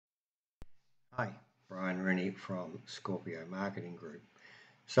Hi, Brian Rennie from Scorpio Marketing Group.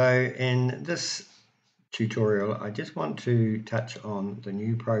 So in this tutorial, I just want to touch on the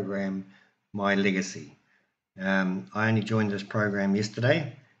new program, My Legacy. I only joined this program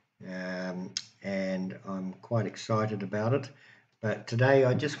yesterday and I'm quite excited about it. But today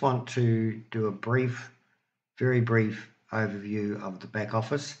I just want to do a very brief overview of the back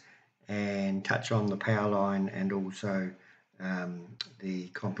office and touch on the Powerline and also the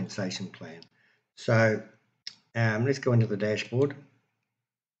compensation plan. So let's go into the dashboard.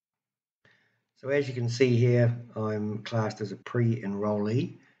 So as you can see here, I'm classed as a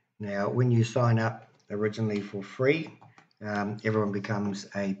pre-enrollee. Now, when you sign up originally for free, everyone becomes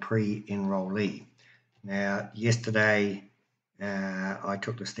a pre-enrollee. Now, yesterday, I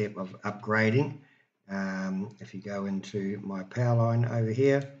took the step of upgrading. If you go into my Powerline over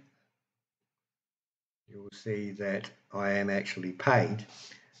here, you'll see that I am actually paid.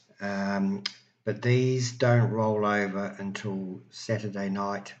 But these don't roll over until Saturday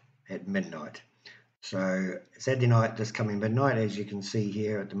night at midnight. So Saturday night, this coming midnight, as you can see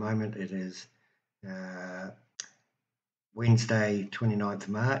here at the moment, it is Wednesday 29th of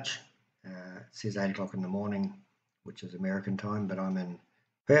March. It says 8 o'clock in the morning, which is American time, but I'm in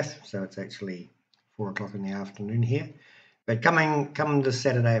Perth, so it's actually 4 o'clock in the afternoon here. But come this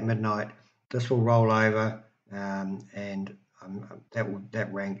Saturday at midnight, this will roll over and that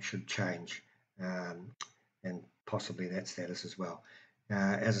rank should change and possibly that status as well.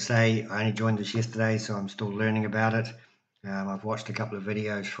 As I say, I only joined this yesterday, so I'm still learning about it. I've watched a couple of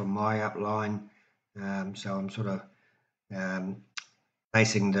videos from my upline, so I'm sort of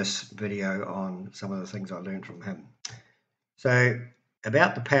basing this video on some of the things I learned from him. So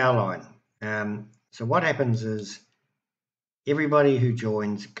about the Powerline. So what happens is everybody who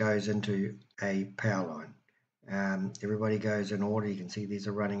joins goes into a Powerline. Everybody goes in order. You can see these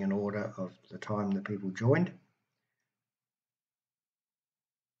are running in order of the time that people joined.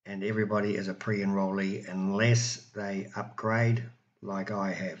 And everybody is a pre-enrollee unless they upgrade like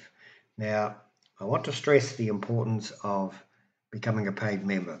I have. Now, I want to stress the importance of becoming a paid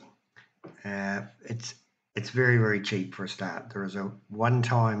member. It's very, very cheap for a start. There is a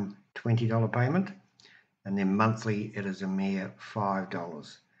one-time $20 payment, and then monthly it is a mere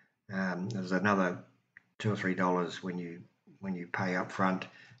 $5. There's another $2 or $3 when you pay up front,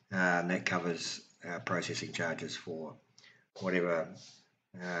 and that covers processing charges for whatever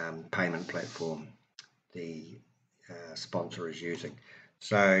payment platform the sponsor is using.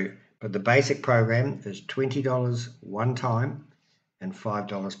 So, but the basic program is $20 one time and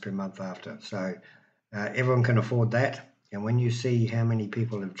 $5 per month after. So everyone can afford that. And when you see how many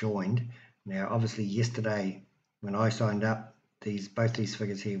people have joined, now obviously yesterday when I signed up, both these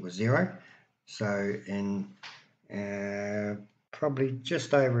figures here were 0. So in probably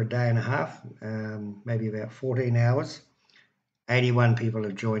just over a day and a half, maybe about 14 hours, 81 people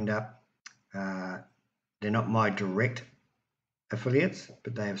have joined up. They're not my direct affiliates,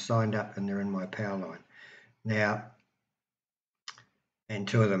 but they have signed up and they're in my Powerline. Now, and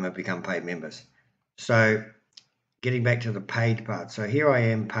 2 of them have become paid members. So getting back to the paid part. So here I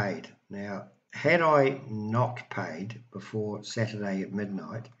am paid. Now, had I not paid before Saturday at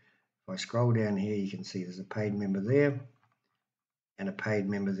midnight, if I scroll down here, you can see there's a paid member there and a paid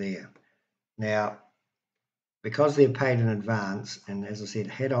member there. Now, because they're paid in advance, and as I said,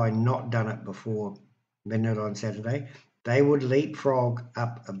 had I not done it before midnight on Saturday, they would leapfrog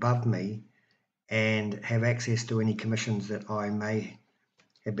up above me and have access to any commissions that I may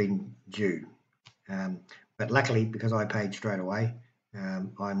have been due. But luckily, because I paid straight away,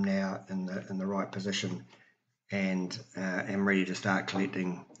 I'm now in the right position and am ready to start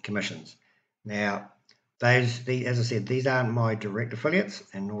collecting commissions. Now, as I said, these aren't my direct affiliates,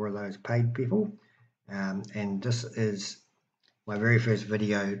 and nor are those paid people. And this is my very first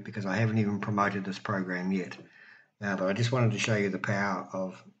video because I haven't even promoted this program yet. But I just wanted to show you the power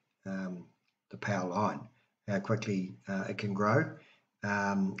of the Powerline, how quickly it can grow.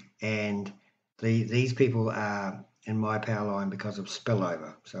 And these people are in my Powerline because of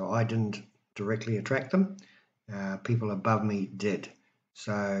spillover. So I didn't directly attract them. People above me did.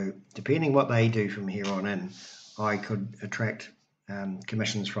 So depending what they do from here on in, I could attract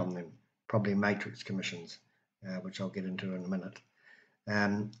commissions from them. Probably matrix commissions, which I'll get into in a minute.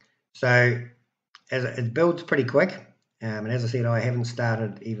 So as it builds pretty quick, and as I said, I haven't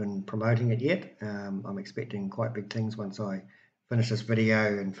started even promoting it yet. I'm expecting quite big things once I finish this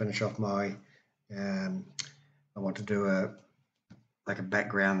video and finish off my. I want to do a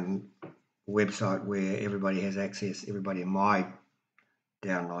background website where everybody has access. Everybody in my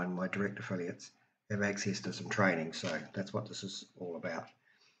downline, my direct affiliates, have access to some training. So that's what this is all about.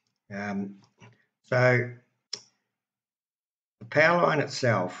 So the Powerline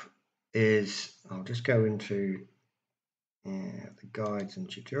itself is, I'll just go into the guides and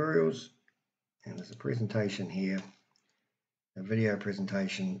tutorials, and there's a presentation here, a video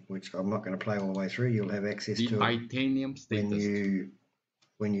presentation, which I'm not going to play all the way through. You'll have access to titanium it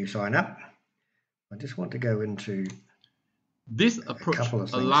when you sign up. I just want to go into this approach a couple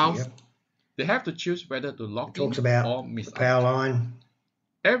of things allows here. They have to choose whether to log It talks in about or miss the Powerline,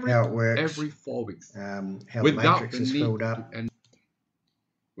 how it works, every 4 weeks, how the matrix is filled up,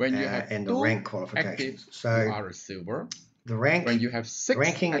 when you have and the rank qualifications. Active, so you are a silver. The rank, when you have 6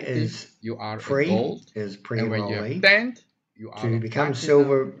 ranking active, is you are free, a gold. is And when you have pre-enrollee. 10, you are To a become platinum,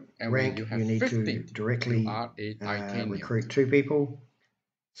 silver and rank, when you have you need 15, to directly you are a titanium. recruit 2 people.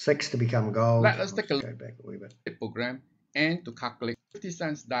 6 to become gold. Let us take a look go back a wee bit. at the program and to calculate 50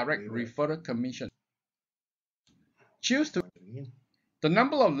 cents direct referral commission. Choose to the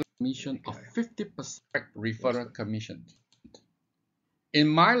number of commission of 50% referral commission. In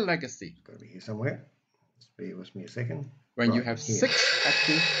my legacy, it's got to be here somewhere. Just bear with me a second. When you have here. 6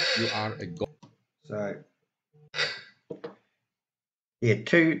 active, you are a gold. So yeah,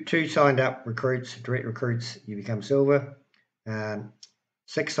 two signed up recruits, direct recruits, you become silver.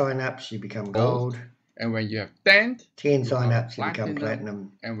 6 sign-ups, you become gold. And when you have 10 sign-ups, you become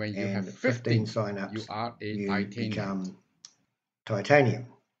platinum. And when you have 15 sign-ups, you are a you become titanium.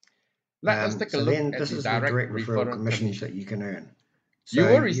 Let us take a look at this the is the direct referral commissions commission that you can earn. You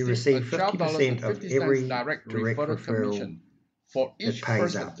So will you receive 50% of every direct referral commission for each that pays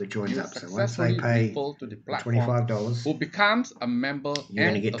person up, that joins you up. So once they successfully pay refer to the the platform, $25, who becomes a member you're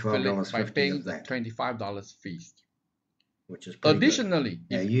going to and get affiliate by $12.50 paying of the that, $25 fees. which is pretty Additionally,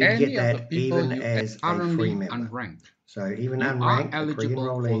 good. Now if you any get of the that people even you as a free member. unranked, So even you are unranked, a eligible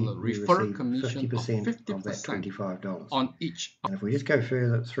for the pre-enrollee, you referral receive commission of 50% 50% of that $25. on each And if we just go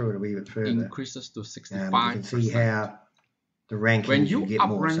further through it a wee bit further, increases to you can see 65%. how the rankings When you get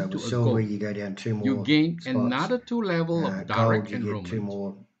more. So uprank with to a silver, gold, you go down 2 more you gain spots. another 2 levels of Gold, direct you get 2 enrollment,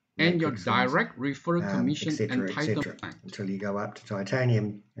 more and your matrix things, direct referral commission etc., entitlement. until you go up to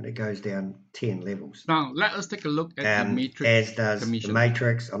titanium, and it goes down 10 levels. Now let us take a look at the matrix as does commission. the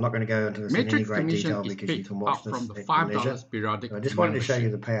matrix. I'm not going to go into this in any great detail because you can watch this from the at your leisure. periodic But I just wanted to show you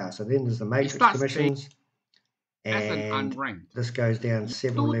the power. So then there's the matrix commissions, and this goes down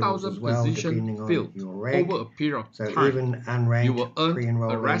several levels as well, depending on your rank. Over a period of so time, even unranked, you will earn a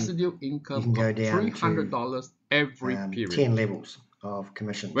pre-enrollee, residual income you can go of down $300 every to period. 10 levels of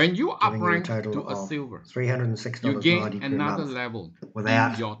commissions, When you giving you a uprank total to a of silver, $306.90 you gain per another month level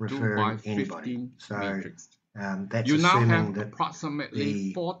without in your referring 2x15 anybody. So matrix. that's You now assuming have that approximately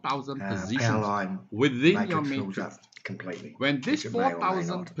the 4,000 positions Powerline within your matrix fills matrix. up completely. When this which it may or may 4,000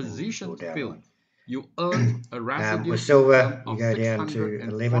 not in your positions downline. fill, you earn a residual With silver, income you of go down to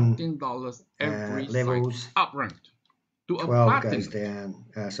 11 $614 every levels. upranked. To a 12 platinum, goes down,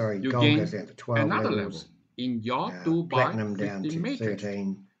 you gold gain goes down to 12 another levels. level in your Platinum down 2x15 to matrix.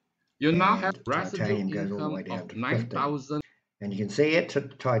 13. You now and have residual titanium goes all the income way down of to 15. 9,000. And you can see at the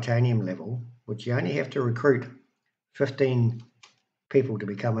titanium level, which you only have to recruit 15 people to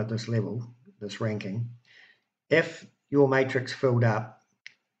become at this level, this ranking. If your matrix filled up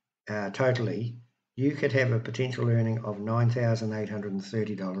totally, you could have a potential earning of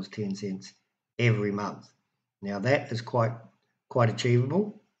 $9,830.10 every month. Now that is quite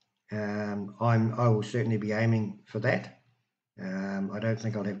achievable. I will certainly be aiming for that. I don't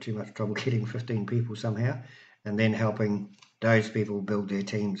think I'll have too much trouble getting 15 people somehow, and then helping those people build their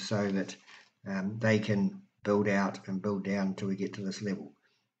teams so that they can build out and build down until we get to this level.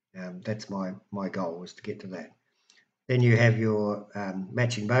 That's my goal, is to get to that. Then you have your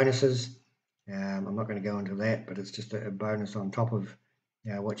matching bonuses. I'm not going to go into that, but it's just a bonus on top of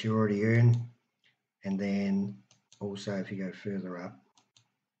what you already earn. And then also, if you go further up,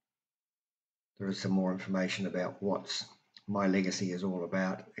 there is some more information about what's my legacy is all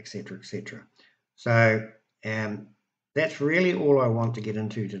about, etc., etc. So that's really all I want to get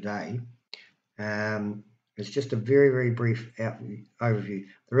into today. It's just a very, very brief overview.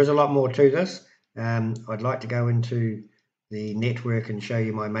 There is a lot more to this. I'd like to go into the network and show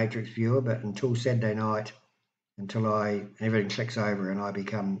you my matrix viewer, but until Saturday night, until everything clicks over and I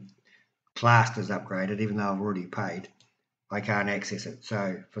become classed as upgraded, even though I've already paid, I can't access it.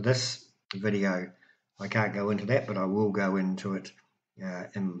 So for this video, I can't go into that, but I will go into it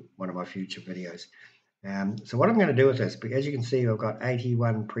in one of my future videos. So what I'm going to do with this, as you can see, I've got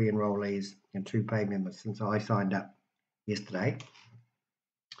 81 pre-enrollees and 2 paid members since I signed up yesterday.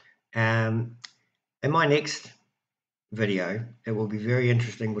 In my next video, it will be very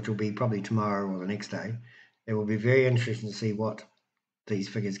interesting, which will be probably tomorrow or the next day. It will be very interesting to see what these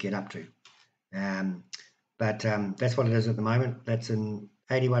figures get up to. But that's what it is at the moment. That's in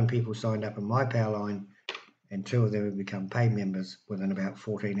 81 people signed up in my Powerline, and 2 of them have become paid members within about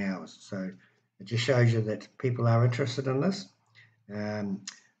 14 hours. So it just shows you that people are interested in this.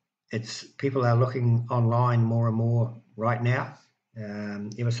 People are looking online more and more right now.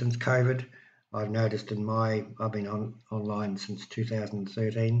 Ever since COVID, I've noticed I've been online since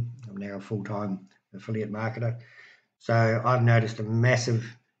 2013. I'm now a full-time affiliate marketer. So I've noticed a massive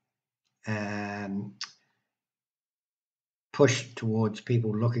push towards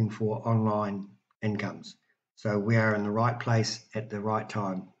people looking for online incomes. So we are in the right place at the right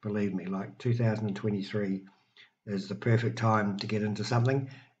time. Believe me, like 2023 is the perfect time to get into something.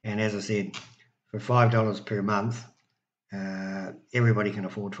 And as I said, for $5 per month, everybody can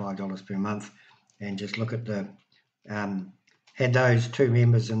afford $5 per month. And just look at had those 2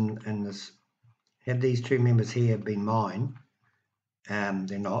 members in this, had these 2 members here been mine,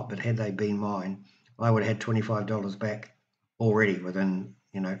 they're not, but had they been mine, I would have had $25 back already within,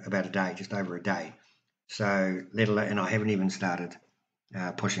 about a day, just over a day. So let alone, and I haven't even started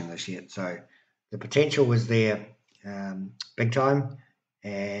pushing this yet. So the potential was there, big time,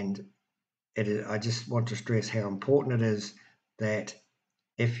 and I just want to stress how important it is that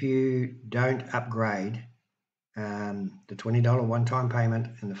if you don't upgrade the $20 one-time payment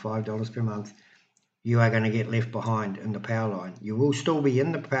and the $5 per month, you are going to get left behind in the Powerline. You will still be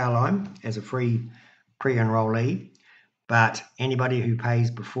in the Powerline as a free pre-enrollee, but anybody who pays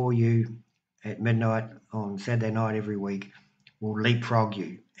before you at midnight on Saturday night every week will leapfrog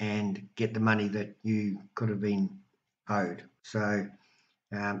you and get the money that you could have been owed. So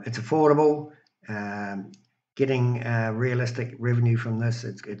it's affordable. Getting realistic revenue from this,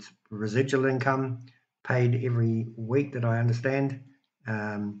 it's residual income paid every week that I understand.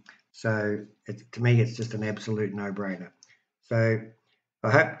 So to me, it's just an absolute no-brainer. So I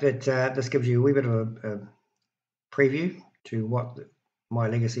hope that this gives you a wee bit of a preview to what my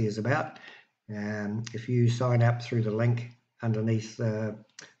legacy is about. If you sign up through the link underneath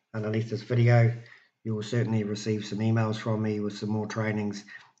this video, you will certainly receive some emails from me with some more trainings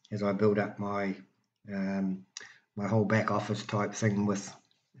as I build up my my whole back office type thing with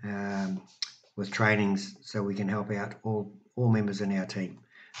trainings, so we can help out all members in our team.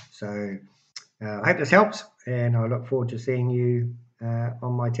 So I hope this helps, and I look forward to seeing you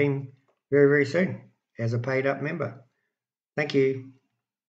on my team very, very soon as a paid up member. Thank you.